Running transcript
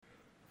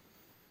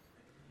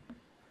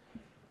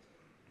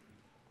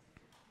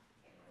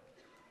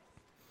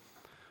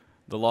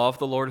The law of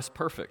the Lord is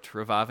perfect,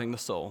 reviving the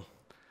soul.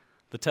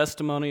 The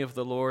testimony of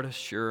the Lord is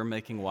sure,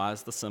 making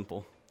wise the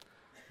simple.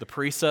 The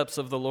precepts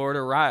of the Lord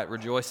are right,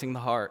 rejoicing the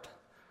heart.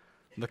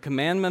 The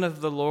commandment of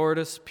the Lord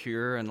is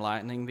pure,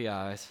 enlightening the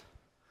eyes.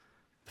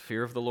 The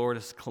fear of the Lord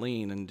is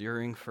clean,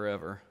 enduring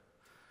forever.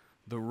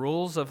 The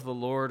rules of the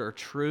Lord are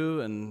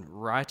true and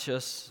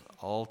righteous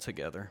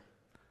altogether.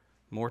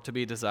 More to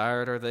be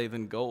desired are they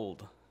than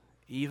gold,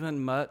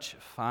 even much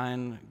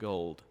fine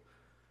gold.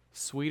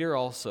 Sweeter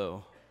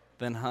also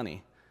than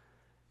honey,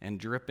 and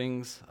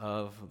drippings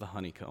of the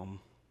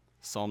honeycomb.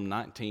 Psalm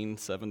 19,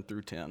 7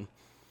 through 10.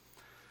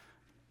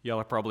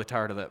 Y'all are probably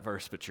tired of that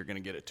verse, but you're going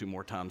to get it 2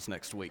 more times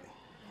next week.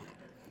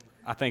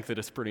 I think that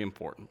it's pretty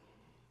important.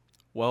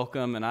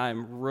 Welcome, and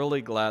I'm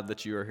really glad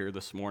that you are here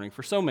this morning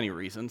for so many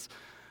reasons.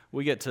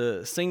 We get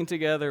to sing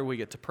together, we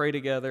get to pray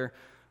together,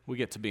 we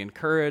get to be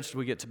encouraged,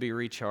 we get to be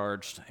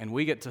recharged, and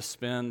we get to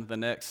spend the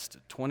next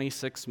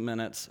 26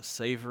 minutes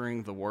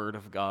savoring the Word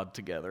of God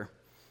together.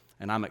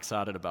 And I'm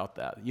excited about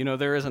that. You know,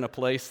 there isn't a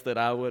place that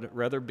I would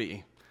rather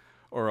be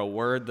or a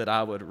word that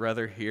I would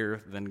rather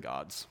hear than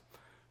God's.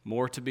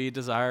 More to be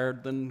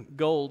desired than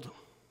gold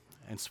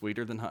and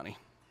sweeter than honey.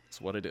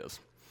 That's what it is.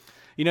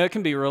 You know, it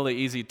can be really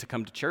easy to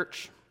come to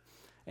church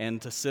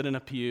and to sit in a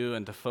pew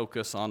and to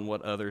focus on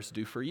what others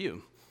do for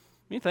you.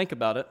 When you think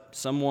about it,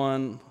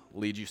 someone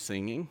leads you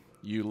singing,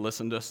 you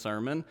listen to a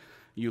sermon,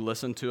 you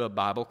listen to a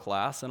Bible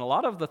class, and a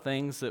lot of the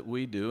things that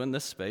we do in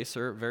this space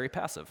are very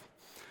passive.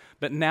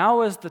 But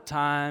now is the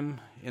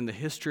time in the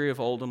history of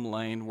Oldham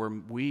Lane where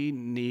we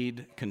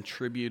need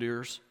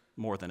contributors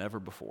more than ever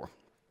before.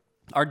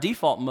 Our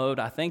default mode,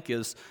 I think,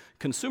 is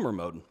consumer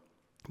mode,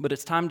 but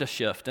it's time to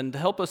shift. And to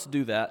help us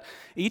do that,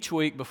 each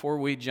week before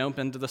we jump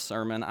into the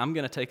sermon, I'm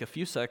going to take a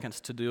few seconds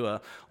to do a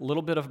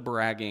little bit of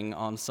bragging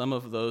on some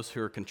of those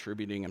who are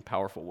contributing in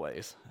powerful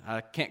ways.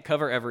 I can't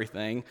cover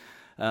everything,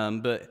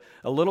 but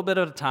a little bit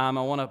at a time,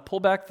 I want to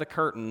pull back the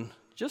curtain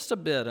just a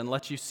bit and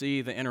let you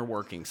see the inner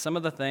workings, some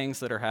of the things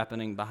that are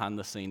happening behind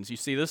the scenes. You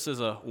see, this is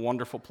a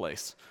wonderful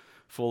place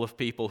full of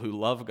people who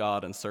love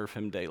God and serve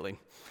Him daily.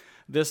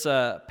 This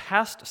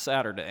past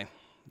Saturday,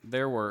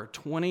 there were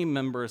 20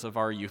 members of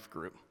our youth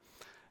group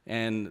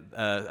and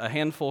a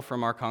handful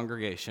from our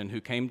congregation who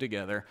came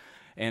together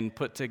and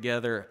put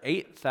together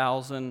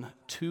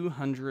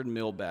 8,200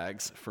 meal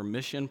bags for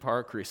Mission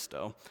Par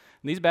Cristo.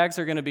 And these bags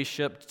are going to be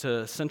shipped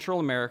to Central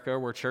America,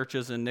 where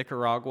churches in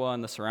Nicaragua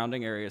and the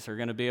surrounding areas are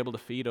going to be able to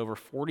feed over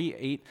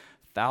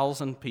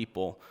 48,000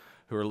 people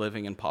who are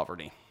living in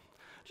poverty.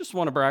 Just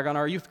want to brag on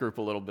our youth group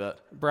a little bit,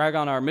 brag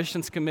on our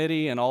missions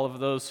committee and all of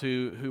those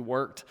who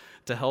worked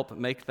to help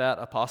make that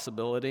a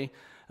possibility.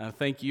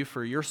 Thank you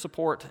for your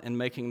support in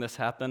making this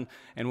happen.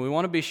 And we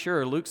want to be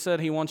sure, Luke said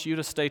he wants you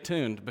to stay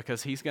tuned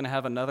because he's going to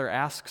have another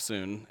ask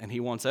soon, and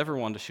he wants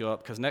everyone to show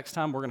up because next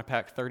time we're going to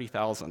pack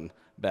 30,000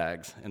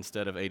 bags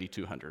instead of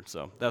 8,200.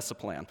 So that's the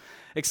plan.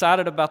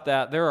 Excited about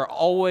that. There are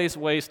always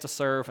ways to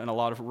serve and a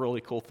lot of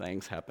really cool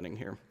things happening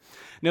here.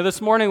 Now,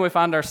 this morning we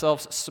find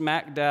ourselves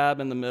smack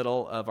dab in the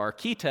middle of our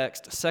key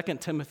text, 2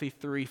 Timothy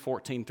 3,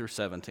 14 through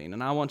 17.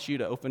 And I want you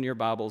to open your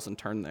Bibles and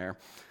turn there.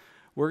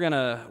 We're going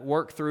to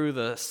work through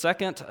the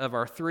second of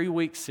our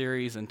 3-week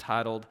series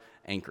entitled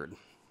Anchored.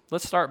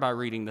 Let's start by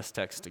reading this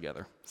text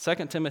together. 2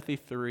 Timothy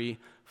 3,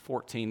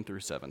 14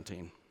 through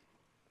 17.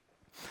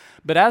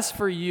 But as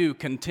for you,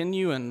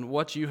 continue in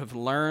what you have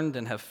learned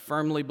and have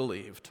firmly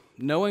believed,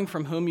 knowing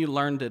from whom you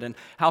learned it, and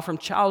how from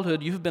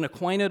childhood you have been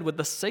acquainted with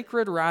the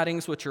sacred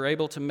writings which are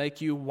able to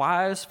make you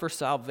wise for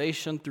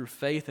salvation through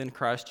faith in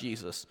Christ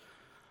Jesus.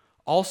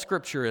 All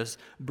Scripture is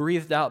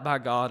breathed out by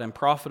God and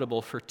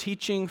profitable for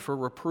teaching, for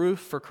reproof,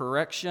 for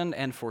correction,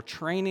 and for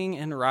training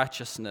in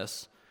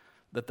righteousness,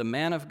 that the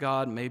man of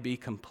God may be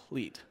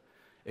complete,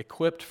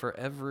 equipped for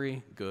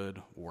every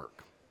good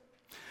work.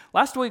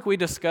 Last week we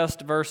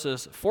discussed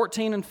verses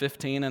 14 and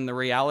 15 and the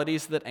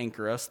realities that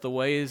anchor us, the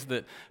ways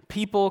that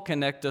people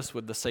connect us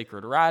with the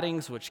sacred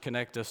writings, which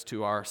connect us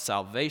to our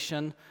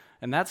salvation,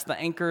 and that's the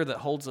anchor that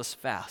holds us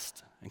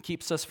fast and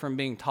keeps us from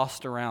being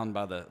tossed around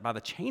by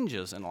the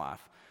changes in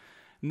life.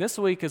 And this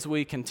week, as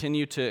we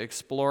continue to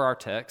explore our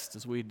text,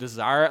 as we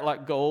desire it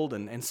like gold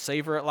and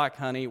savor it like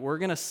honey, we're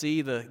going to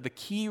see the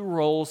key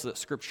roles that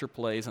Scripture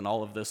plays in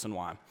all of this and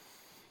why.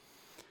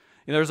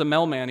 You know, there was a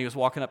mailman. He was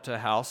walking up to a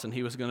house, and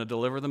he was going to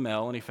deliver the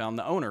mail, and he found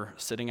the owner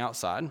sitting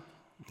outside.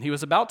 He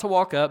was about to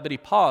walk up, but he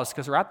paused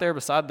because right there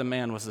beside the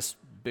man was this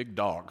big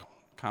dog.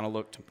 Kind of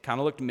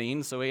looked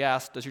mean, so he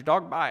asked, "Does your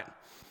dog bite?"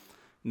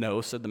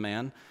 "No," said the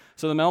man.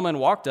 So the mailman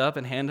walked up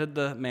and handed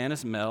the man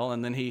his mail,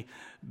 and then he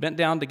bent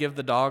down to give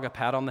the dog a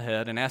pat on the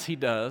head, and as he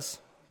does,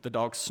 the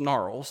dog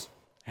snarls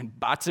and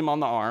bites him on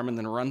the arm and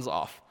then runs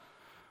off.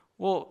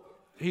 Well,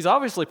 he's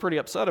obviously pretty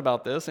upset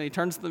about this, and he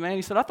turns to the man,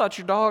 he said, "I thought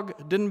your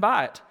dog didn't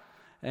bite."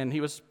 And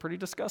he was pretty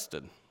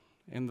disgusted.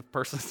 And the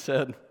person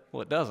said,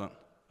 "Well, it doesn't.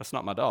 That's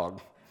not my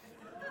dog."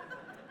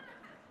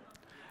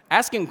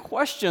 Asking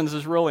questions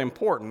is really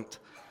important,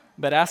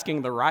 but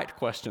asking the right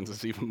questions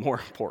is even more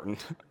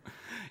important.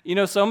 You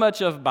know, so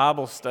much of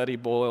Bible study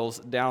boils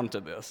down to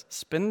this: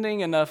 spending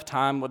enough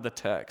time with the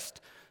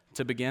text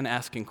to begin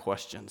asking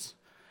questions,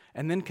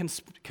 and then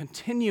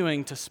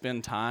continuing to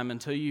spend time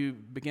until you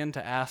begin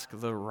to ask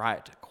the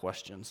right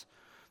questions.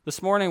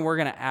 This morning, we're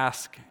going to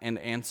ask and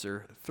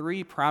answer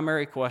 3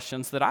 primary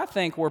questions that I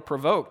think were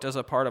provoked as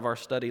a part of our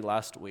study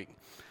last week.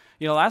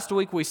 Last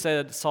week we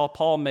saw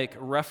Paul make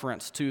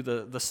reference to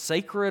the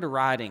sacred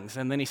writings,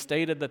 and then he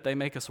stated that they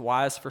make us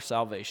wise for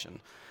salvation.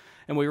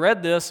 And we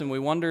read this and we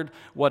wondered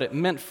what it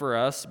meant for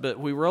us, but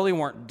we really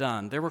weren't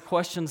done. There were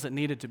questions that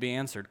needed to be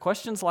answered.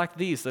 Questions like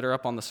these that are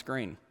up on the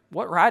screen.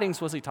 What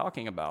writings was he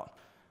talking about?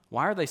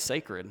 Why are they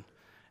sacred?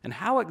 And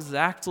how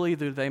exactly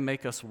do they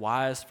make us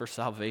wise for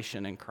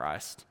salvation in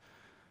Christ?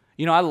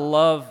 I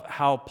love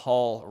how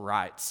Paul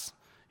writes.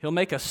 He'll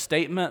make a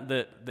statement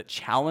that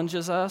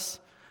challenges us,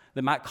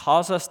 that might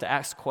cause us to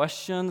ask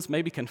questions,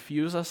 maybe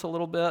confuse us a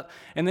little bit.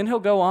 And then he'll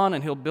go on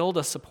and he'll build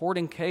a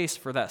supporting case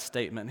for that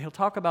statement. He'll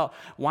talk about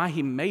why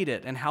he made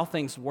it and how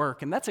things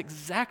work. And that's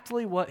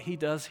exactly what he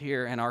does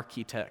here in our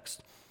key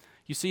text.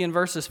 You see, in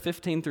verses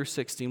 15 through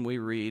 16, we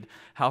read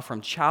how from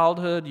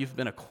childhood you've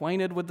been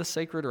acquainted with the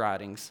sacred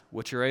writings,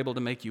 which are able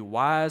to make you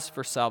wise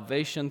for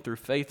salvation through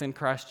faith in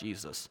Christ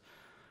Jesus.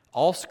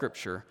 All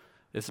Scripture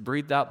is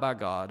breathed out by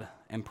God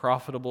and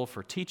profitable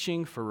for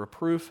teaching, for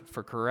reproof,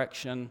 for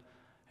correction,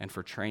 and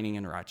for training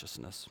in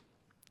righteousness.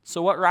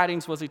 So what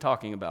writings was he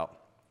talking about?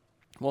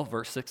 Well,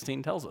 verse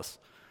 16 tells us,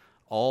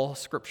 all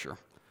Scripture.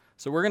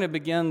 So we're going to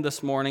begin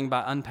this morning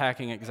by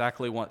unpacking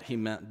exactly what he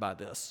meant by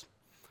this.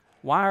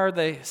 Why are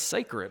they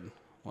sacred?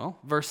 Well,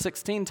 verse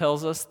 16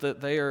 tells us that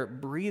they are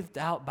breathed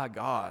out by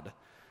God.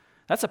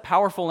 That's a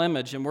powerful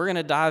image, and we're going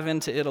to dive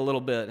into it a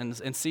little bit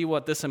and see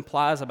what this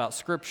implies about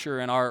Scripture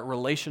and our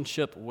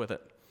relationship with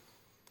it.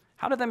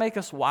 How do they make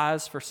us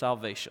wise for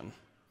salvation?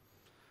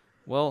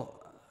 Well,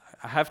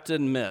 I have to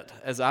admit,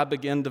 as I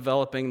began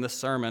developing this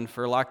sermon,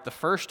 for like the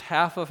first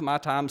half of my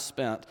time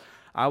spent,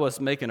 I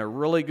was making a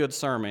really good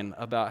sermon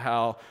about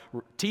how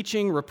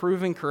teaching,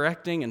 reproving,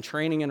 correcting, and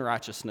training in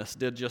righteousness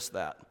did just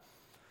that.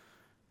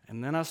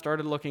 And then I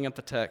started looking at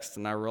the text,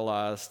 and I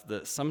realized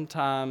that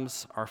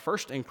sometimes our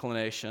first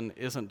inclination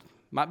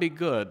might be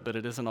good, but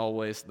it isn't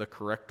always the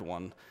correct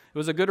one. It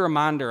was a good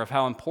reminder of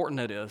how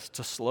important it is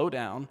to slow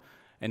down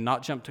and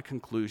not jump to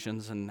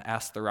conclusions and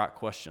ask the right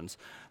questions.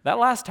 That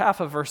last half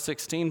of verse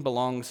 16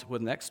 belongs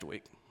with next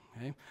week.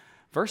 Okay?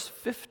 Verse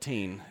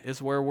 15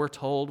 is where we're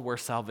told where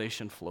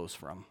salvation flows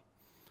from.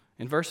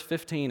 In verse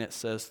 15, it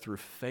says, through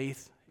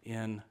faith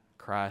in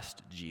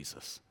Christ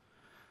Jesus.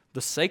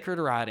 The sacred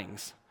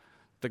writings,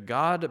 the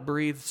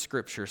God-breathed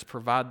Scriptures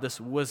provide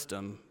this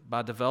wisdom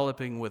by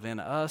developing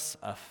within us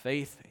a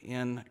faith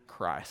in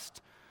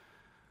Christ.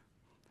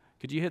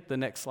 Could you hit the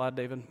next slide,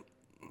 David?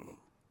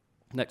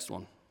 Next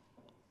one.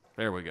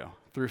 There we go.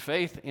 Through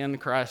faith in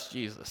Christ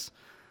Jesus.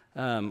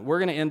 We're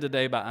going to end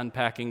today by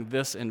unpacking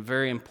this and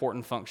very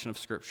important function of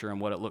Scripture and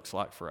what it looks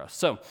like for us.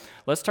 So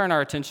let's turn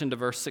our attention to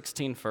verse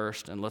 16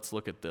 first, and let's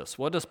look at this.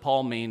 What does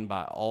Paul mean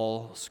by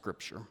all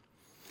Scripture?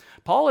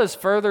 Paul is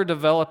further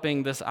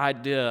developing this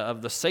idea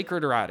of the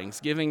sacred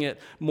writings, giving it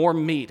more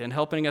meat and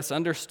helping us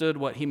understand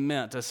what he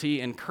meant as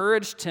he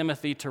encouraged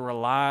Timothy to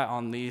rely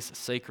on these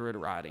sacred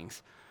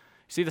writings.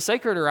 See, the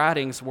sacred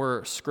writings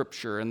were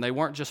Scripture, and they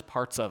weren't just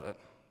parts of it.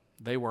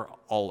 They were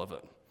all of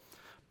it.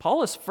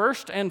 Paul is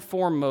first and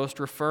foremost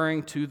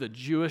referring to the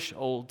Jewish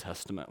Old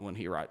Testament when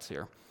he writes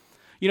here.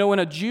 When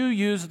a Jew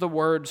used the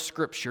word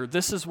Scripture,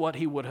 this is what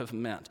he would have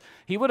meant.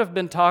 He would have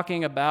been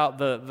talking about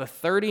the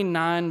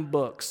 39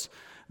 books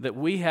that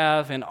we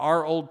have in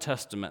our Old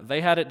Testament.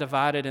 They had it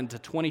divided into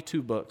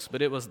 22 books,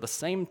 but it was the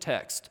same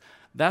text.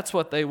 That's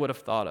what they would have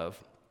thought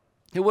of.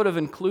 It would have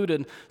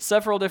included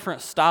several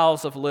different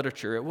styles of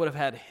literature. It would have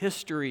had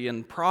history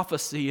and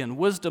prophecy and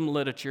wisdom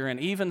literature and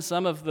even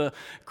some of the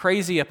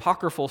crazy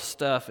apocryphal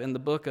stuff in the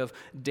book of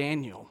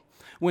Daniel.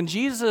 When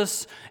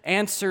Jesus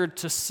answered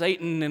to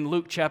Satan in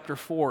Luke chapter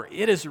 4,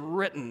 it is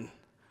written,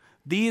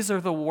 these are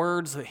the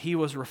words that he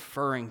was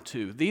referring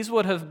to. These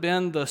would have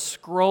been the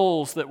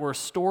scrolls that were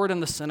stored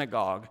in the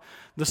synagogue,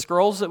 the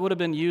scrolls that would have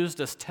been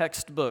used as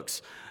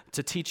textbooks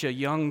to teach a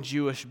young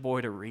Jewish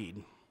boy to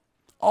read.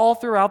 All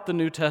throughout the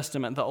New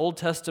Testament, the Old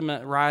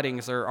Testament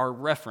writings are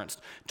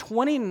referenced.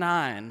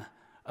 29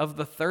 of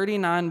the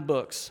 39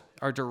 books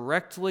are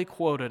directly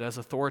quoted as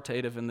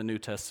authoritative in the New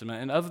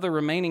Testament. And of the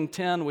remaining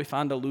 10, we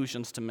find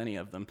allusions to many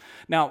of them.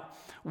 Now,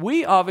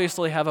 we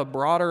obviously have a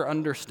broader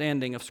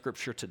understanding of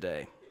Scripture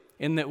today,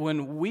 in that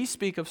when we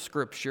speak of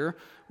Scripture,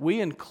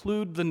 we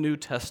include the New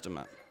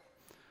Testament.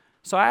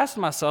 So I asked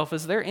myself,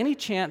 is there any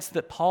chance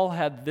that Paul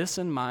had this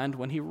in mind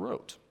when he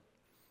wrote?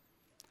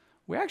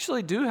 We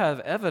actually do have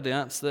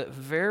evidence that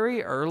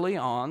very early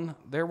on,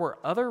 there were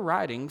other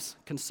writings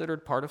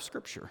considered part of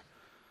Scripture.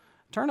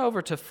 Turn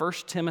over to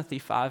 1 Timothy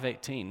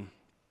 5:18.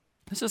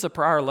 This is a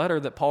prior letter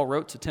that Paul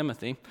wrote to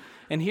Timothy,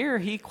 and here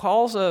he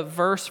calls a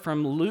verse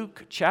from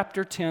Luke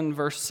chapter 10,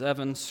 verse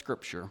 7,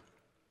 Scripture,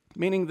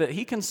 meaning that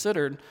he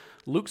considered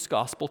Luke's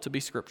gospel to be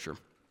Scripture.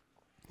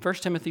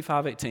 1 Timothy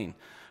 5:18,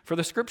 for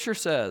the Scripture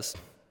says,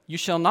 you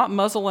shall not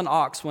muzzle an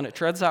ox when it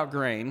treads out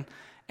grain,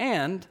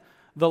 and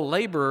the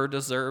laborer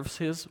deserves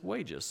his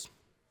wages.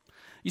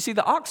 You see,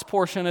 the ox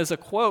portion is a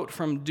quote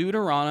from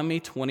Deuteronomy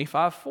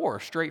 25:4,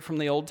 straight from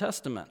the Old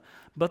Testament.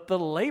 But the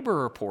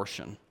laborer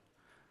portion,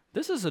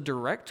 this is a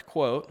direct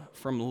quote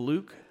from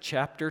Luke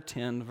chapter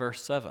 10,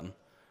 verse 7.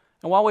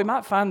 And while we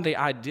might find the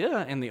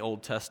idea in the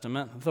Old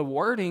Testament, the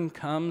wording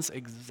comes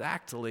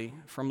exactly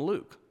from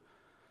Luke.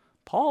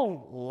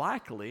 Paul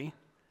likely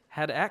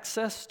had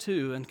access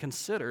to and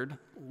considered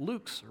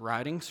Luke's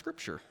writing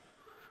scripture.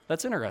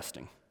 That's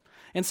interesting.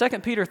 In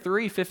 2 Peter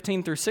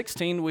 3:15 through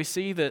 16, we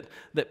see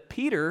that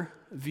Peter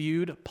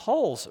viewed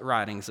Paul's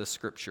writings as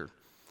scripture.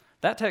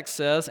 That text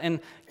says,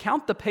 "And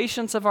count the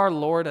patience of our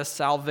Lord as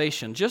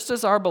salvation, just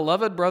as our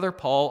beloved brother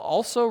Paul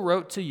also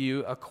wrote to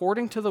you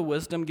according to the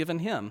wisdom given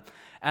him,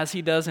 as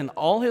he does in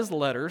all his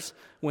letters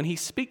when he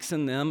speaks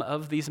in them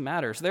of these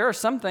matters. There are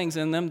some things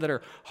in them that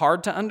are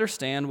hard to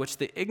understand, which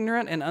the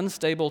ignorant and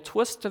unstable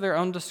twist to their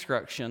own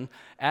destruction,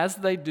 as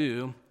they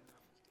do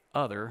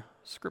other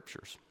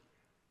scriptures."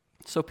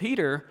 So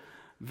Peter,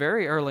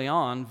 very early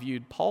on,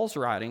 viewed Paul's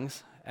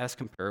writings as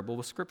comparable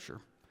with Scripture.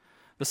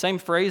 The same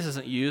phrase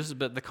isn't used,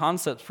 but the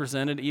concept's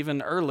presented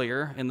even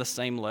earlier in the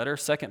same letter,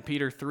 2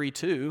 Peter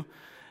 3:2.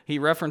 He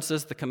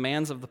references the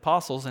commands of the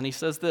apostles, and he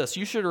says this,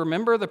 "You should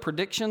remember the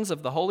predictions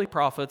of the holy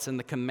prophets and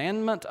the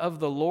commandment of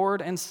the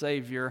Lord and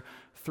Savior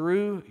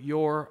through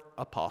your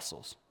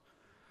apostles."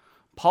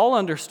 Paul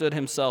understood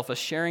himself as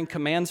sharing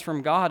commands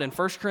from God in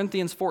 1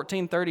 Corinthians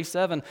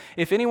 14:37.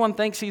 "If anyone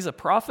thinks he's a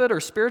prophet or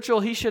spiritual,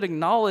 he should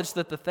acknowledge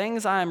that the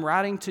things I am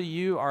writing to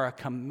you are a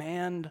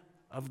command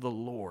of the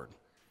Lord."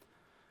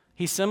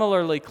 He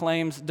similarly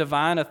claims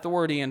divine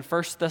authority in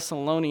 1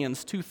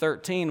 Thessalonians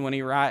 2:13 when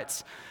he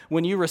writes,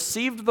 "When you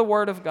received the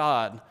word of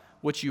God,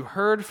 which you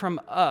heard from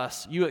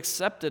us, you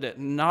accepted it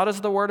not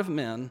as the word of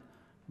men,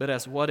 but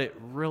as what it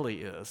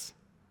really is,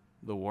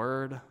 the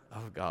word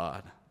of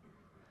God."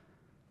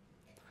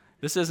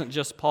 This isn't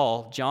just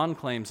Paul. John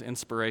claims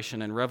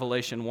inspiration in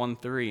Revelation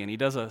 1:3, and he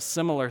does a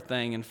similar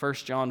thing in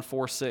 1 John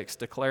 4:6,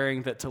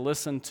 declaring that to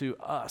listen to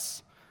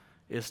us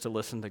is to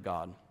listen to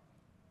God.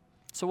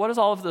 So what does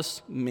all of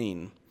this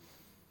mean?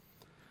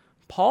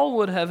 Paul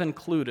would have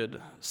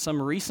included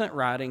some recent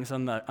writings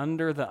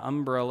under the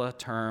umbrella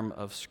term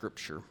of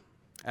Scripture,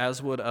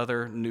 as would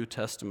other New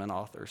Testament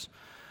authors.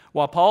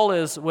 While Paul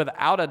is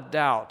without a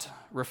doubt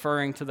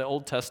referring to the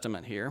Old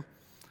Testament here,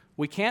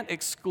 we can't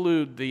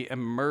exclude the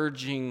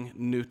emerging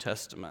New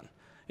Testament.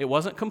 It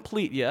wasn't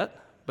complete yet,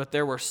 but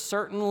there were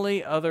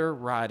certainly other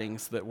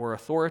writings that were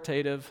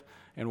authoritative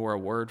and were a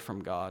word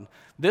from God.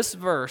 This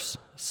verse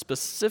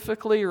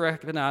specifically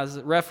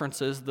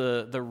references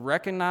the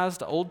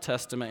recognized Old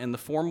Testament in the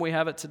form we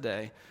have it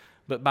today,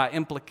 but by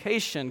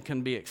implication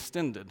can be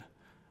extended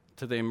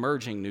to the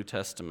emerging New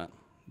Testament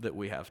that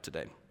we have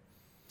today.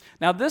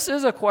 Now, this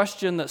is a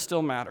question that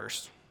still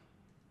matters.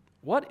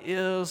 What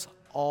is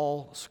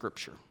all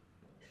Scripture?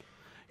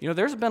 You know,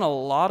 there's been a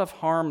lot of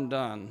harm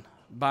done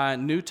by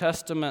New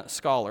Testament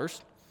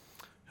scholars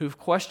who've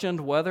questioned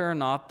whether or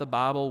not the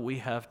Bible we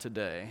have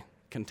today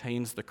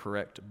contains the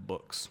correct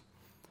books.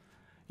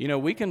 You know,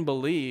 we can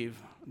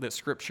believe that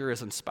Scripture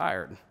is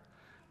inspired,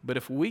 but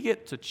if we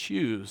get to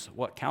choose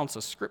what counts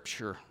as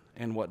Scripture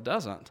and what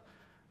doesn't,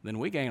 then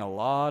we gain a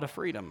lot of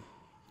freedom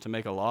to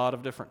make a lot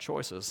of different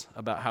choices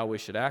about how we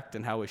should act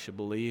and how we should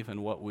believe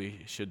and what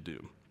we should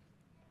do.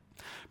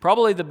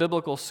 Probably the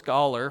biblical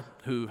scholar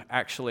who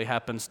actually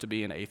happens to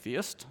be an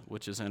atheist,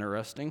 which is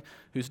interesting,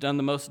 who's done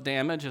the most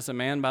damage is a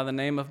man by the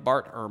name of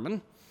Bart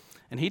Ehrman.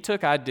 And he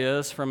took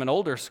ideas from an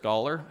older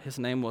scholar, his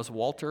name was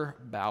Walter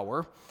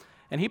Bauer,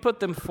 and he put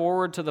them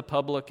forward to the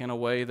public in a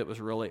way that was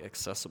really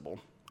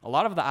accessible. A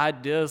lot of the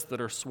ideas that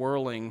are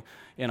swirling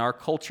in our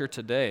culture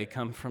today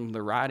come from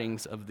the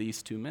writings of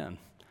these two men.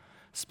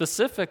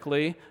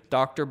 Specifically,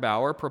 Dr.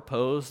 Bauer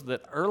proposed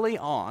that early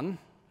on,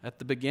 at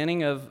the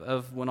beginning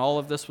of when all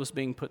of this was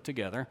being put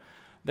together,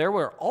 there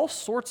were all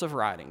sorts of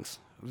writings,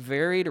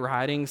 varied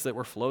writings that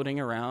were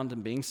floating around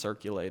and being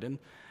circulated.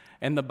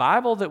 And the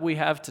Bible that we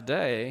have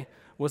today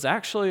was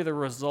actually the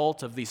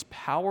result of these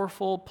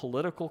powerful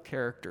political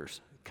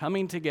characters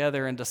coming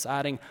together and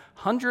deciding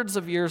hundreds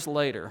of years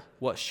later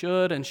what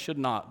should and should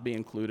not be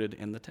included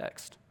in the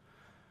text.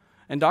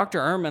 And Dr.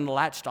 Ehrman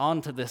latched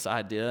on to this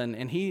idea,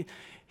 and he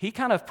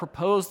kind of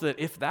proposed that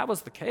if that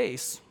was the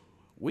case,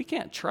 we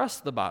can't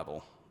trust the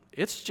Bible.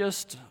 It's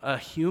just a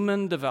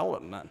human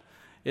development.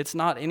 It's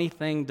not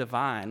anything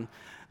divine.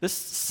 This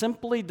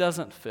simply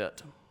doesn't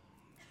fit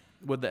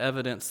with the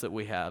evidence that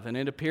we have. And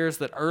it appears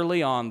that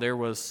early on there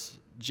was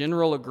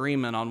general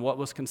agreement on what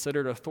was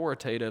considered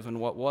authoritative and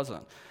what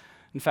wasn't.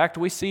 In fact,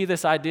 we see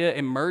this idea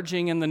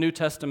emerging in the New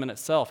Testament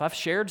itself. I've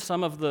shared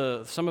some of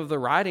the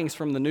writings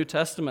from the New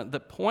Testament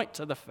that point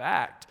to the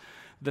fact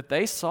that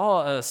they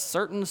saw a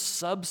certain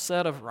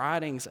subset of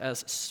writings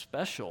as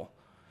special.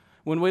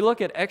 When we look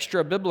at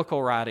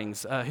extra-biblical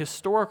writings,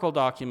 historical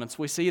documents,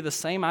 we see the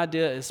same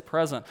idea is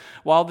present.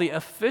 While the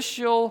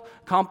official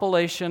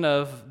compilation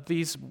of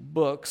these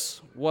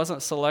books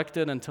wasn't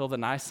selected until the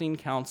Nicene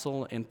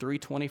Council in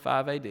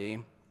 325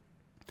 AD,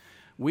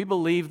 we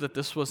believe that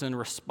this was in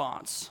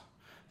response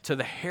to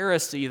the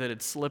heresy that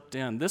had slipped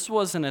in. This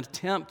was an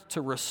attempt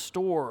to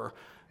restore,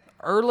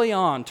 early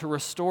on, to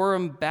restore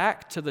them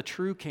back to the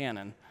true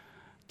canon,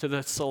 to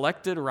the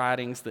selected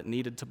writings that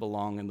needed to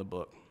belong in the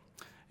book.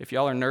 If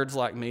y'all are nerds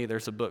like me,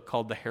 there's a book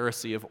called The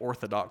Heresy of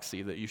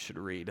Orthodoxy that you should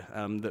read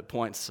that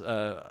points,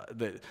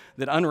 that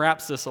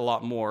unwraps this a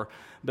lot more.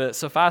 But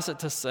suffice it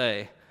to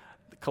say,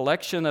 the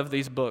collection of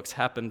these books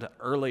happened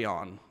early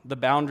on. The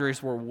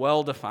boundaries were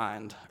well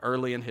defined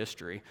early in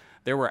history.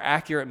 There were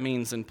accurate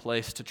means in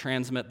place to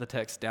transmit the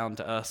text down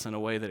to us in a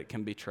way that it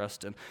can be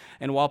trusted.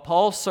 And while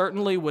Paul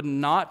certainly would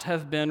not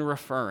have been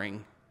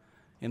referring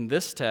in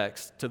this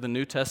text to the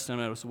New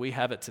Testament as we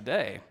have it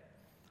today,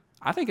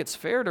 I think it's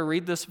fair to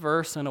read this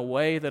verse in a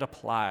way that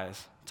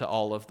applies to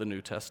all of the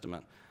New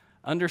Testament,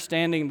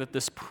 understanding that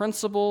this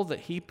principle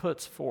that he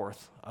puts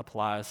forth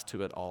applies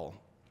to it all.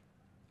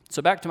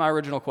 So back to my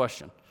original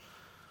question.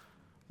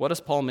 What does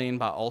Paul mean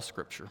by all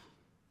Scripture?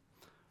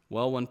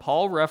 Well, when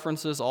Paul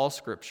references all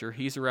Scripture,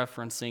 he's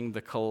referencing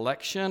the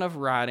collection of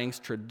writings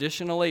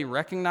traditionally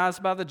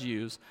recognized by the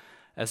Jews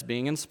as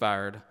being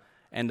inspired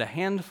and a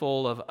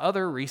handful of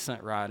other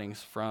recent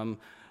writings from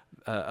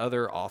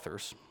other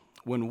authors.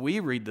 When we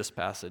read this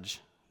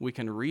passage, we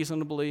can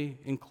reasonably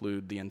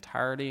include the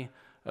entirety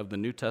of the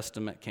New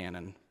Testament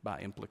canon by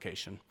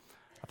implication.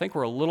 I think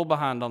we're a little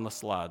behind on the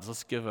slides.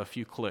 Let's give a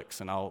few clicks,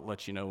 and I'll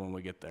let you know when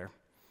we get there.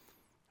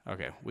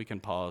 Okay, we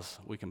can pause.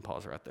 We can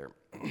pause right there.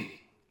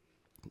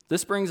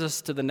 This brings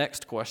us to the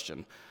next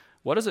question.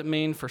 What does it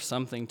mean for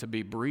something to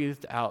be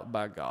breathed out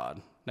by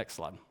God? Next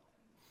slide.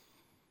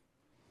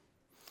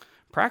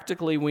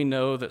 Practically, we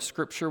know that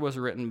Scripture was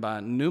written by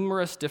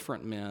numerous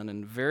different men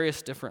in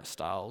various different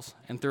styles,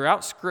 and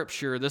throughout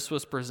Scripture, this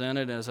was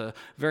presented as a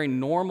very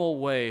normal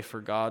way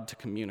for God to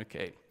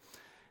communicate.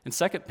 In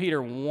 2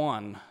 Peter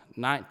 1,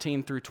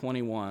 19 through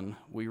 21,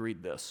 we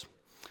read this.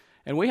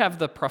 And we have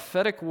the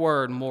prophetic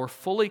word more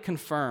fully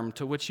confirmed,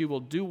 to which you will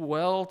do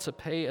well to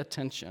pay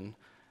attention,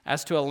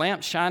 as to a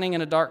lamp shining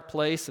in a dark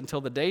place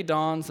until the day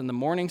dawns and the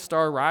morning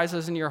star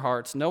rises in your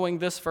hearts, knowing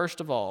this first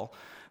of all,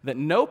 that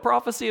no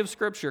prophecy of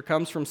Scripture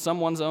comes from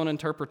someone's own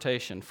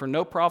interpretation, for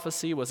no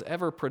prophecy was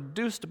ever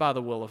produced by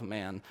the will of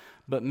man,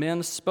 but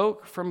men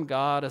spoke from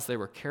God as they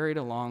were carried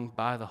along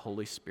by the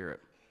Holy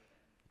Spirit.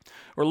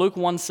 Or Luke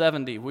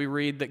 1:70, we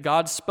read that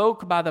God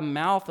spoke by the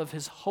mouth of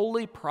his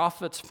holy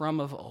prophets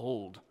from of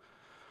old.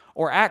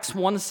 Or Acts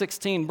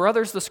 1:16,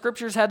 brothers, the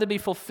Scriptures had to be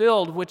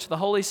fulfilled, which the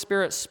Holy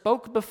Spirit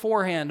spoke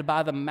beforehand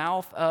by the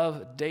mouth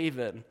of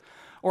David.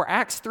 Or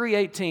Acts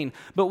 3:18,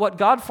 but what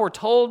God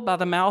foretold by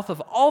the mouth of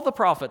all the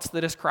prophets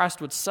that as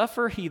Christ would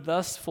suffer, he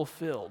thus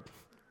fulfilled.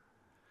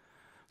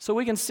 So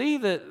we can see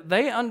that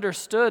they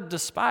understood,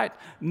 despite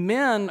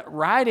men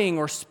writing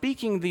or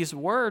speaking these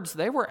words,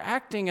 they were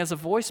acting as a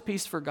voice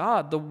piece for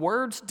God. The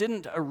words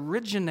didn't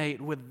originate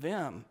with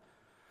them.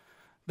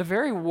 The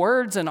very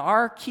words in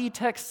our key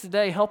text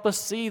today help us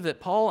see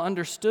that Paul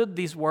understood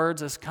these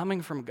words as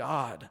coming from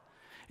God.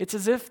 It's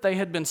as if they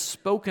had been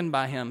spoken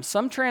by him.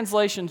 Some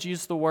translations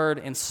use the word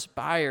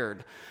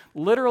inspired.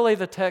 Literally,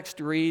 the text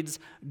reads,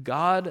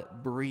 God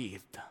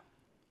breathed.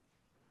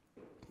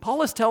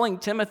 Paul is telling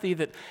Timothy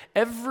that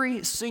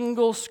every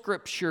single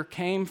Scripture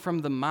came from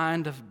the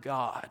mind of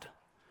God.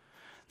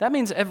 That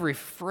means every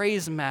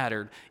phrase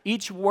mattered.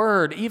 Each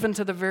word, even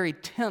to the very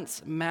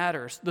tense,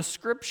 matters. The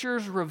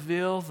Scriptures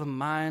reveal the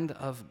mind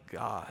of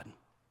God.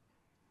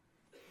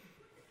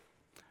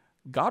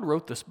 God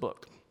wrote this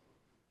book.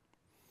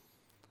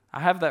 I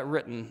have that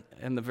written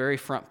in the very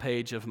front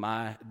page of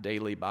my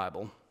daily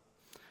Bible.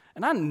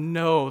 And I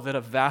know that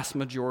a vast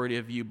majority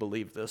of you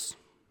believe this,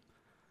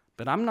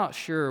 but I'm not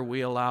sure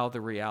we allow the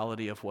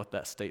reality of what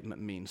that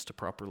statement means to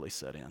properly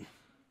set in.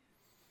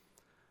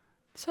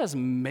 This has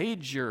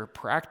major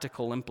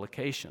practical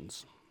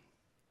implications.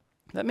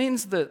 That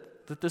means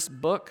that this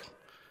book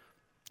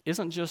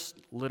isn't just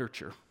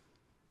literature.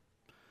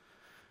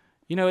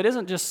 You know, it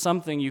isn't just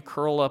something you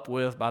curl up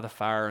with by the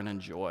fire and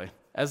enjoy.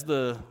 As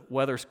the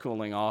weather's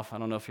cooling off, I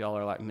don't know if y'all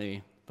are like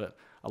me, but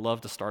I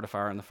love to start a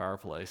fire in the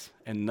fireplace,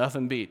 and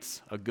nothing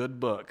beats a good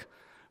book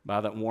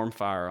by that warm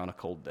fire on a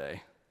cold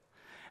day.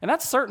 And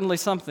that's certainly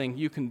something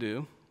you can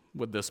do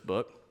with this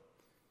book,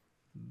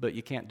 but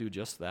you can't do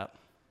just that.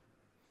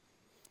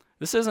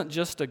 This isn't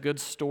just a good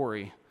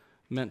story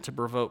meant to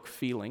provoke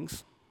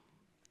feelings.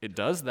 It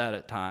does that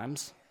at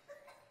times,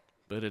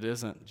 but it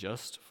isn't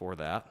just for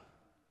that.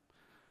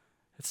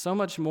 It's so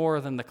much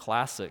more than the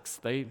classics.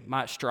 They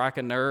might strike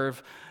a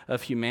nerve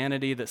of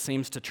humanity that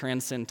seems to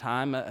transcend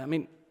time. I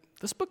mean,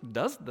 this book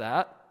does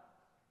that,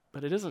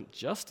 but it isn't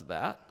just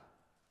that.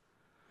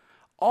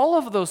 All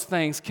of those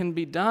things can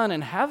be done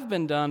and have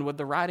been done with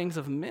the writings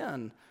of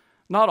men.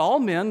 Not all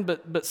men,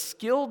 but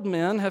skilled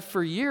men have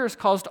for years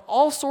caused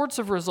all sorts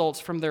of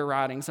results from their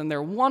writings, and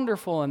they're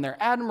wonderful, and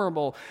they're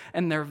admirable,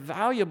 and they're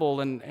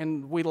valuable,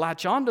 and we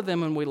latch onto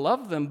them and we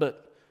love them,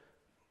 but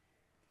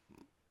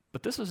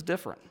this is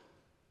different.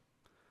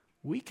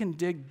 We can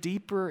dig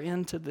deeper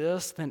into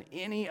this than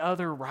any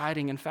other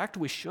writing. In fact,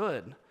 we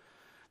should.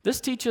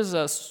 This teaches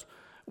us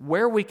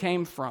where we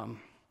came from.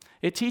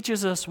 It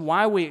teaches us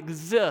why we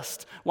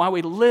exist, why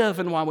we live,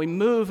 and why we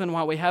move, and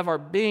why we have our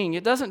being.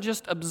 It doesn't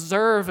just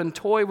observe and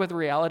toy with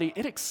reality,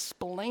 it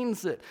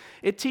explains it.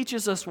 It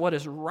teaches us what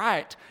is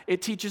right,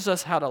 it teaches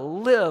us how to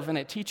live, and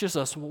it teaches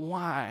us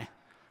why.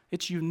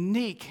 It's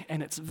unique,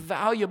 and it's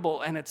valuable,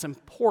 and it's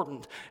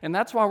important. And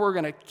that's why we're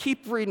going to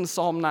keep reading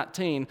Psalm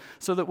 19,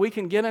 so that we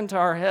can get into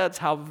our heads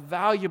how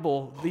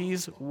valuable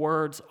these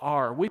words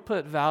are. We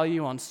put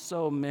value on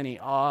so many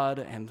odd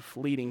and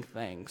fleeting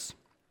things.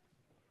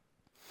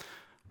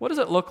 What does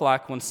it look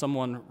like when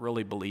someone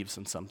really believes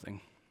in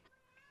something?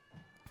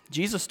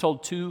 Jesus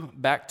told 2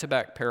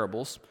 back-to-back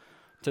parables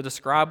to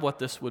describe what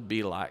this would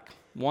be like.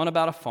 One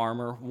about a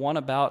farmer, one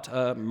about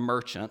a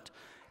merchant,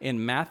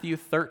 in Matthew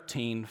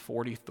 13,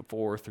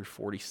 44 through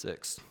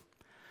 46.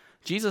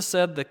 Jesus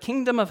said, "The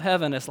kingdom of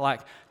heaven is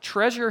like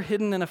treasure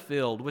hidden in a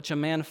field, which a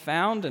man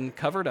found and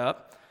covered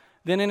up.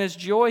 Then in his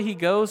joy he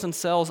goes and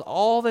sells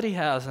all that he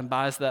has and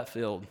buys that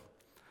field.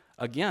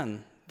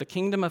 Again, the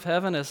kingdom of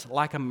heaven is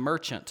like a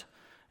merchant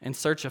in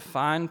search of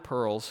fine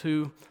pearls,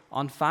 who,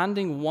 on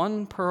finding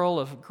one pearl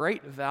of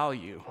great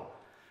value,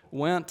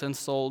 went and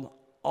sold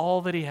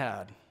all that he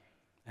had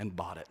and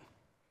bought it."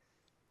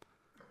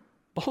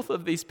 Both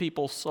of these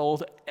people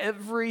sold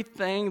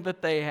everything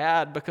that they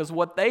had because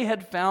what they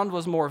had found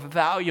was more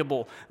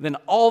valuable than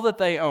all that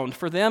they owned.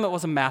 For them, it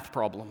was a math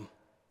problem.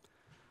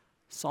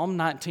 Psalm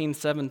 19,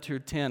 7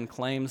 through 10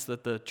 claims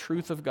that the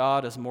truth of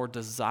God is more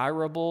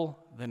desirable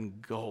than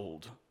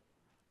gold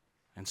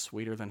and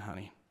sweeter than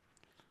honey.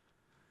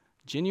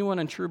 Genuine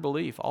and true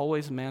belief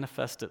always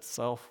manifests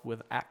itself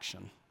with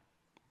action.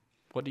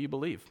 What do you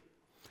believe?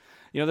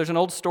 There's an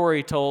old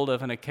story told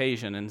of an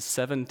occasion in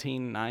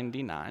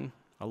 1799.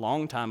 A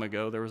long time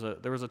ago, there was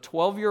a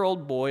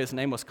 12-year-old boy. His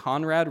name was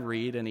Conrad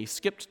Reed, and he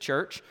skipped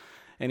church,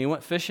 and he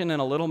went fishing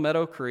in a little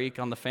meadow creek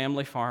on the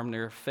family farm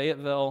near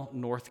Fayetteville,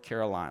 North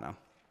Carolina.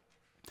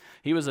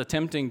 He was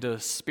attempting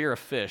to spear a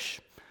fish,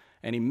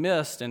 and he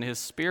missed, and his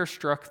spear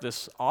struck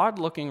this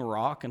odd-looking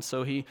rock, and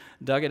so he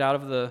dug it out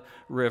of the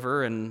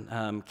river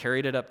and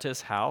carried it up to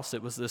his house.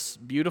 It was this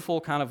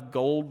beautiful kind of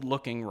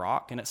gold-looking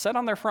rock, and it sat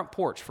on their front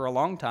porch for a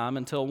long time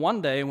until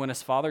one day when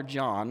his father,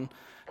 John,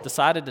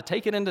 decided to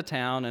take it into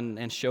town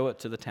and show it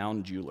to the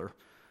town jeweler.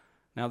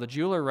 Now, the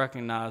jeweler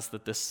recognized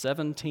that this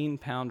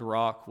 17-pound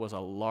rock was a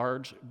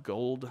large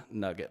gold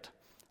nugget,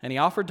 and he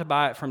offered to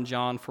buy it from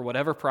John for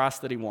whatever price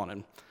that he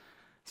wanted.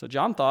 So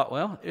John thought,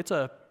 well, it's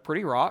a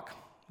pretty rock.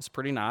 It's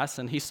pretty nice,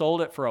 and he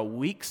sold it for a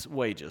week's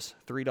wages,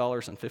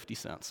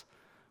 $3.50,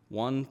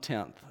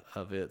 1/10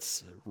 of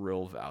its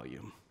real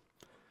value.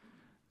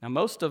 Now,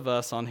 most of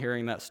us, on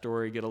hearing that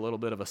story, get a little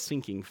bit of a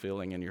sinking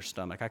feeling in your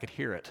stomach. I could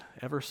hear it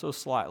ever so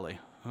slightly.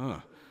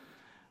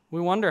 We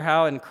wonder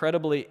how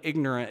incredibly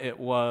ignorant it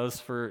was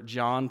for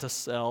John to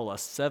sell a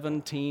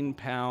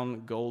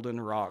 17-pound golden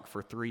rock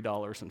for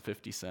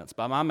 $3.50.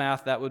 By my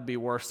math, that would be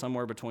worth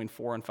somewhere between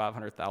 $400,000 and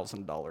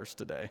 $500,000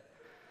 today.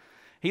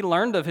 He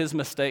learned of his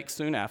mistake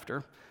soon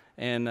after,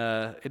 and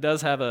it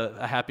does have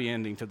a happy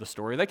ending to the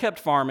story. They kept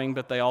farming,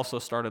 but they also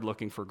started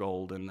looking for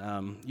gold,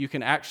 and you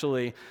can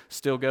actually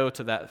still go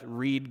to that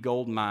Reed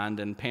gold mine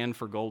and pan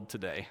for gold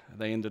today.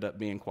 They ended up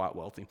being quite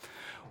wealthy.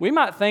 We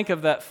might think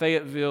of that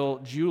Fayetteville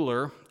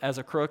jeweler as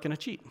a crook and a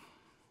cheat,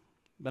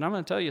 but I'm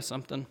going to tell you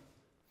something.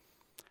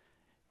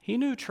 He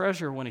knew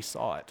treasure when he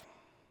saw it,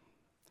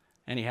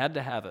 and he had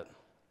to have it,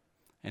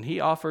 and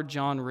he offered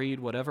John Reed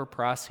whatever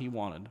price he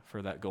wanted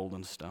for that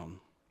golden stone.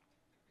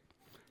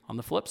 On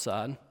the flip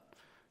side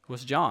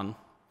was John.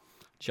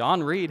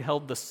 John Reed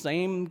held the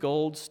same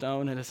gold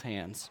stone in his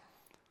hands,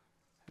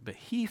 but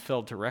he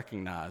failed to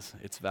recognize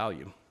its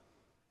value.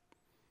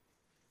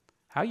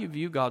 How you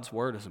view God's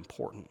word is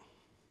important.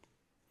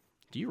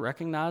 Do you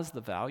recognize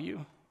the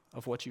value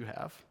of what you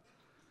have?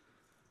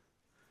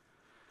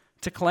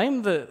 To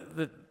claim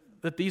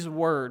that these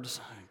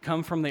words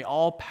come from the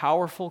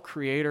all-powerful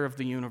creator of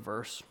the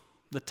universe,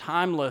 the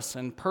timeless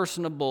and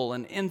personable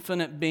and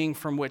infinite being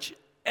from which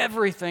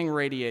everything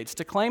radiates,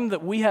 to claim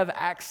that we have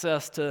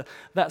access to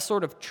that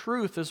sort of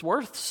truth is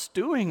worth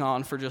stewing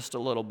on for just a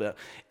little bit.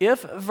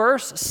 If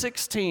verse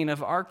 16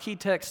 of our key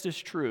text is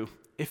true,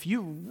 if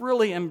you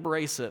really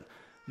embrace it,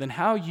 then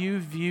how you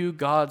view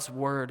God's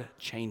word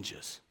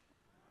changes.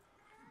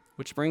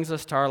 Which brings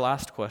us to our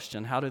last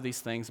question: how do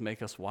these things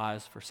make us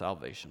wise for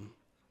salvation?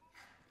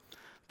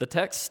 The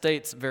text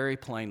states very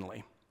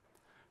plainly,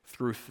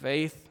 through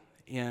faith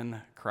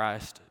in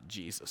Christ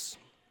Jesus.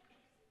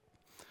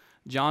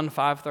 John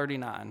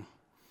 5:39,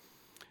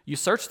 you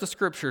search the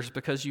scriptures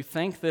because you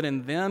think that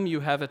in them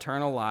you have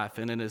eternal life,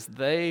 and it is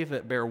they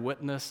that bear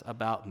witness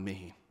about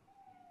me.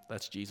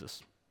 That's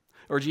Jesus.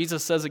 Or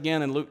Jesus says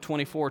again in Luke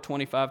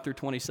 24:25 through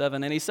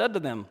 27, and he said to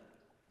them,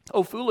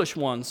 O foolish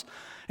ones,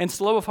 and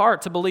slow of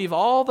heart to believe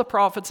all the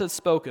prophets had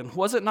spoken.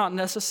 Was it not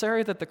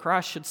necessary that the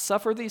Christ should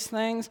suffer these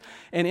things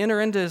and enter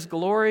into his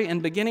glory?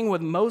 And beginning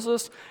with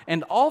Moses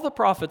and all the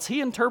prophets,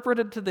 he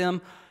interpreted to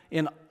them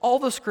in all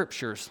the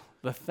scriptures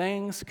the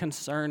things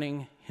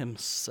concerning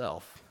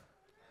himself.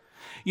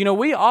 You know,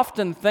 we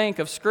often think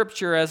of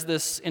Scripture as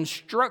this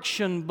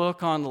instruction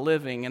book on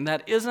living, and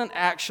that isn't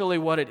actually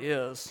what it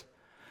is.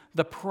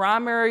 The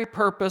primary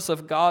purpose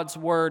of God's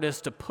Word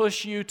is to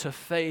push you to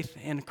faith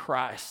in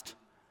Christ.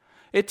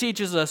 It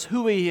teaches us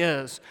who He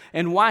is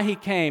and why He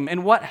came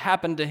and what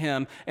happened to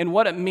Him and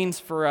what it means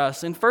for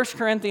us. In 1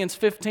 Corinthians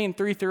 15,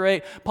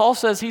 3-8, Paul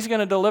says He's going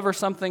to deliver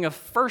something of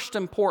first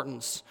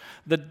importance: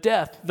 the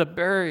death, the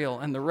burial,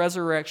 and the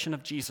resurrection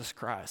of Jesus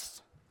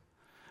Christ.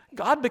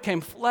 God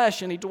became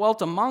flesh and He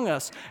dwelt among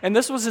us, and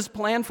this was His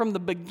plan from the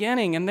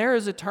beginning, and there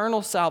is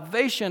eternal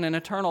salvation and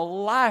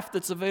eternal life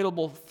that's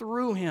available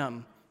through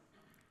Him.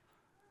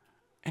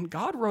 And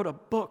God wrote a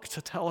book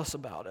to tell us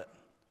about it.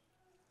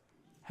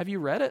 Have you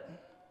read it?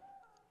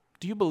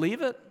 Do you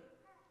believe it?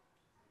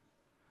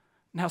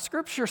 Now,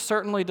 Scripture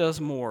certainly does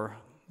more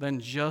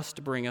than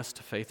just bring us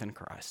to faith in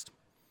Christ.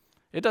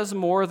 It does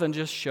more than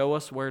just show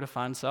us where to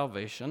find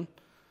salvation.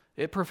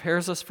 It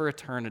prepares us for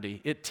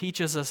eternity. It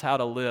teaches us how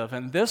to live,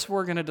 and this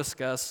we're going to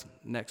discuss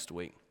next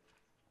week.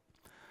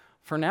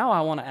 For now,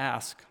 I want to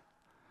ask,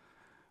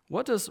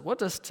 what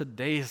does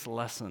today's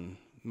lesson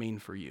mean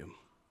for you?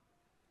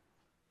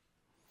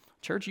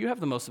 Church, you have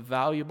the most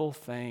valuable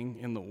thing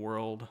in the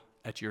world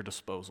at your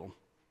disposal.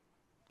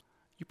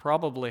 You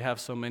probably have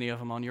so many of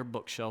them on your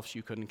bookshelves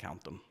you couldn't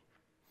count them.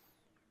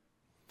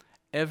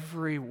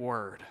 Every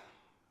word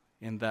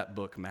in that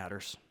book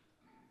matters.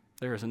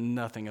 There is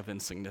nothing of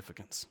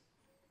insignificance.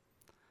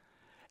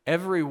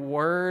 Every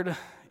word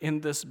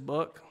in this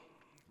book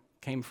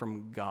came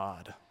from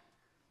God.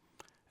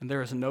 And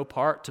there is no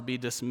part to be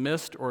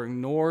dismissed or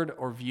ignored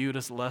or viewed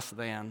as less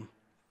than.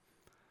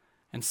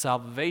 And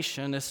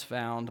salvation is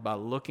found by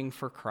looking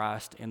for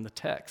Christ in the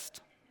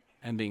text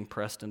and being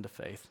pressed into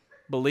faith,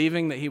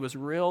 believing that He was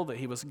real, that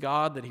He was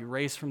God, that He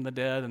raised from the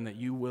dead, and that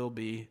you will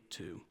be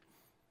too.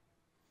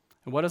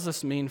 And what does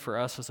this mean for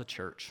us as a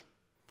church?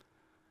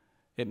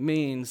 It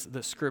means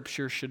that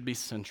Scripture should be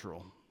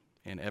central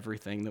in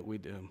everything that we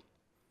do.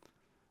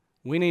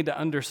 We need to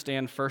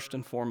understand first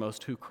and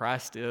foremost who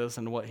Christ is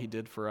and what He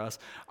did for us.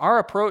 Our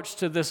approach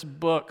to this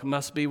book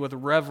must be with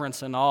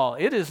reverence and awe.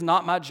 It is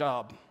not my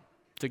job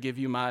to give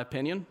you my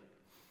opinion,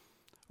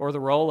 or the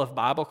role of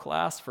Bible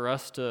class for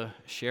us to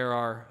share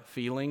our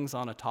feelings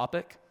on a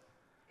topic.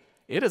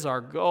 It is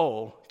our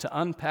goal to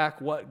unpack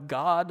what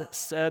God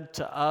said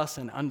to us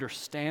and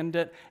understand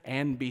it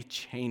and be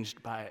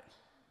changed by it.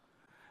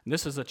 And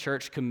this is a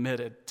church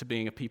committed to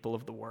being a people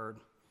of the Word,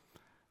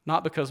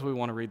 not because we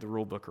want to read the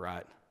rule book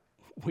right.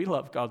 We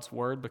love God's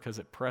Word because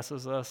it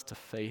presses us to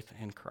faith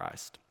in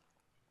Christ.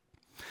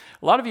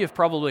 A lot of you have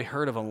probably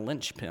heard of a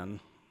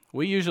linchpin.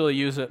 We usually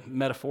use it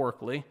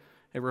metaphorically.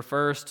 It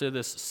refers to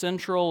this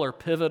central or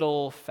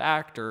pivotal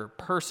fact or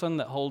person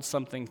that holds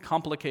something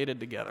complicated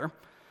together.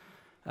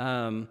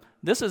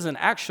 This is an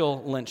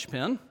actual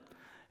linchpin,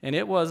 and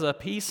it was a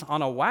piece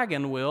on a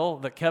wagon wheel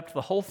that kept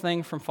the whole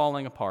thing from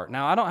falling apart.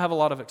 Now, I don't have a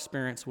lot of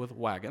experience with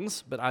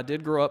wagons, but I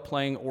did grow up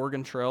playing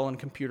Oregon Trail and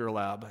Computer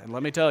Lab, and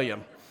let me tell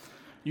you,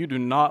 you do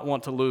not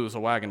want to lose a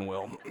wagon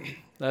wheel.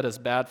 That is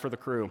bad for the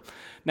crew.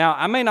 Now,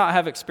 I may not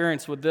have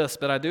experience with this,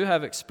 but I do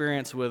have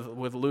experience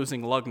with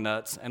losing lug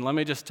nuts. And let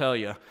me just tell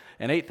you,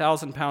 an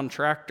 8,000-pound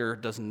tractor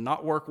does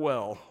not work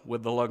well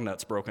with the lug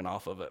nuts broken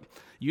off of it.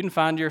 You can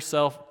find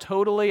yourself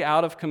totally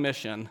out of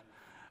commission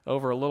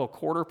over a little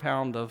quarter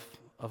pound of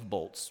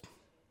bolts.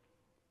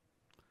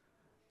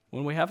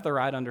 When we have the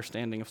right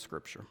understanding of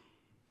Scripture,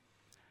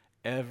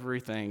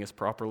 everything is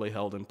properly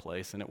held in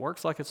place, and it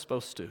works like it's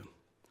supposed to.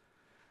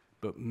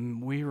 But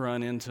we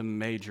run into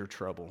major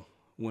trouble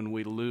when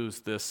we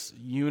lose this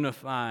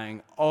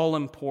unifying,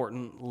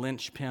 all-important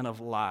linchpin of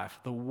life,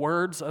 the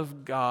words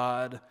of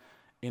God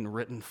in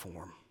written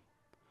form.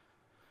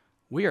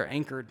 We are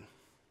anchored,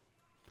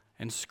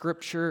 and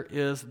Scripture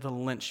is the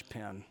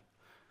linchpin.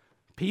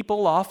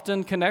 People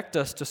often connect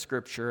us to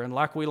Scripture, and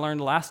like we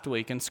learned last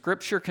week, and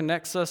Scripture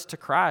connects us to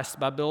Christ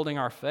by building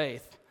our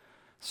faith.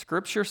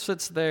 Scripture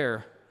sits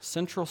there,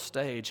 central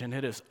stage, and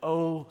it is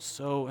oh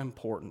so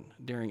important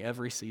during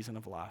every season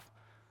of life.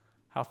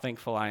 How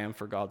thankful I am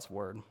for God's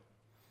Word.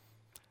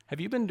 Have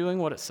you been doing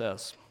what it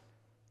says?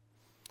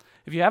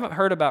 If you haven't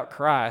heard about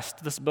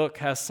Christ, this book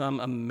has some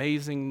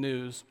amazing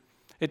news.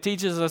 It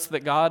teaches us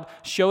that God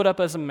showed up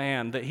as a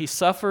man, that He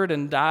suffered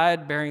and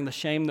died bearing the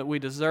shame that we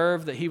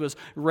deserve, that He was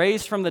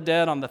raised from the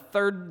dead on the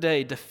third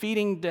day,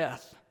 defeating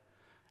death,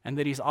 and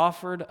that He's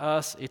offered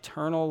us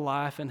eternal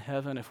life in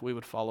heaven if we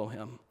would follow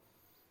Him.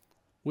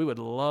 We would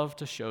love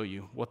to show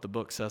you what the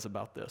book says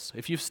about this.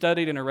 If you've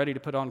studied and are ready to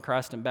put on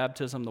Christ in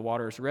baptism, the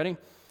water is ready.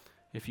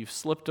 If you've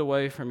slipped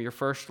away from your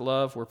first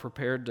love, we're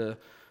prepared to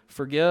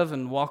forgive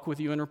and walk with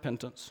you in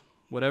repentance.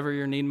 Whatever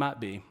your need might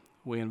be,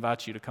 we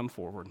invite you to come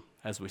forward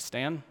as we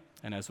stand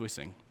and as we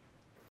sing.